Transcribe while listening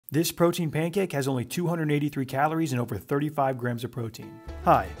This protein pancake has only 283 calories and over 35 grams of protein.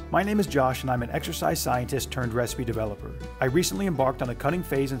 Hi, my name is Josh and I'm an exercise scientist turned recipe developer. I recently embarked on a cutting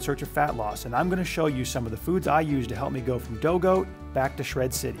phase in search of fat loss, and I'm going to show you some of the foods I use to help me go from dough goat back to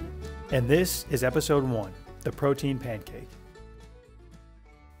shred city. And this is episode 1, the protein pancake.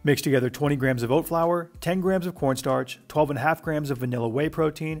 Mix together 20 grams of oat flour, 10 grams of cornstarch, 12.5 grams of vanilla whey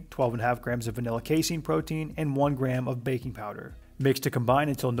protein, 12.5 grams of vanilla casein protein, and 1 gram of baking powder. Mix to combine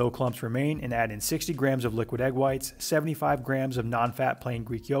until no clumps remain and add in 60 grams of liquid egg whites, 75 grams of non-fat plain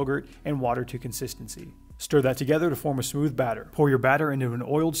Greek yogurt, and water to consistency. Stir that together to form a smooth batter. Pour your batter into an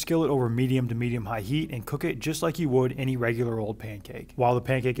oiled skillet over medium to medium-high heat and cook it just like you would any regular old pancake. While the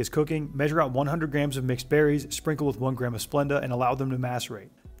pancake is cooking, measure out 100 grams of mixed berries, sprinkle with 1 gram of Splenda, and allow them to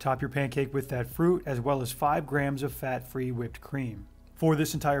macerate. Top your pancake with that fruit as well as 5 grams of fat-free whipped cream. For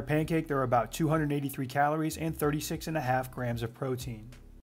this entire pancake, there are about 283 calories and 36.5 grams of protein.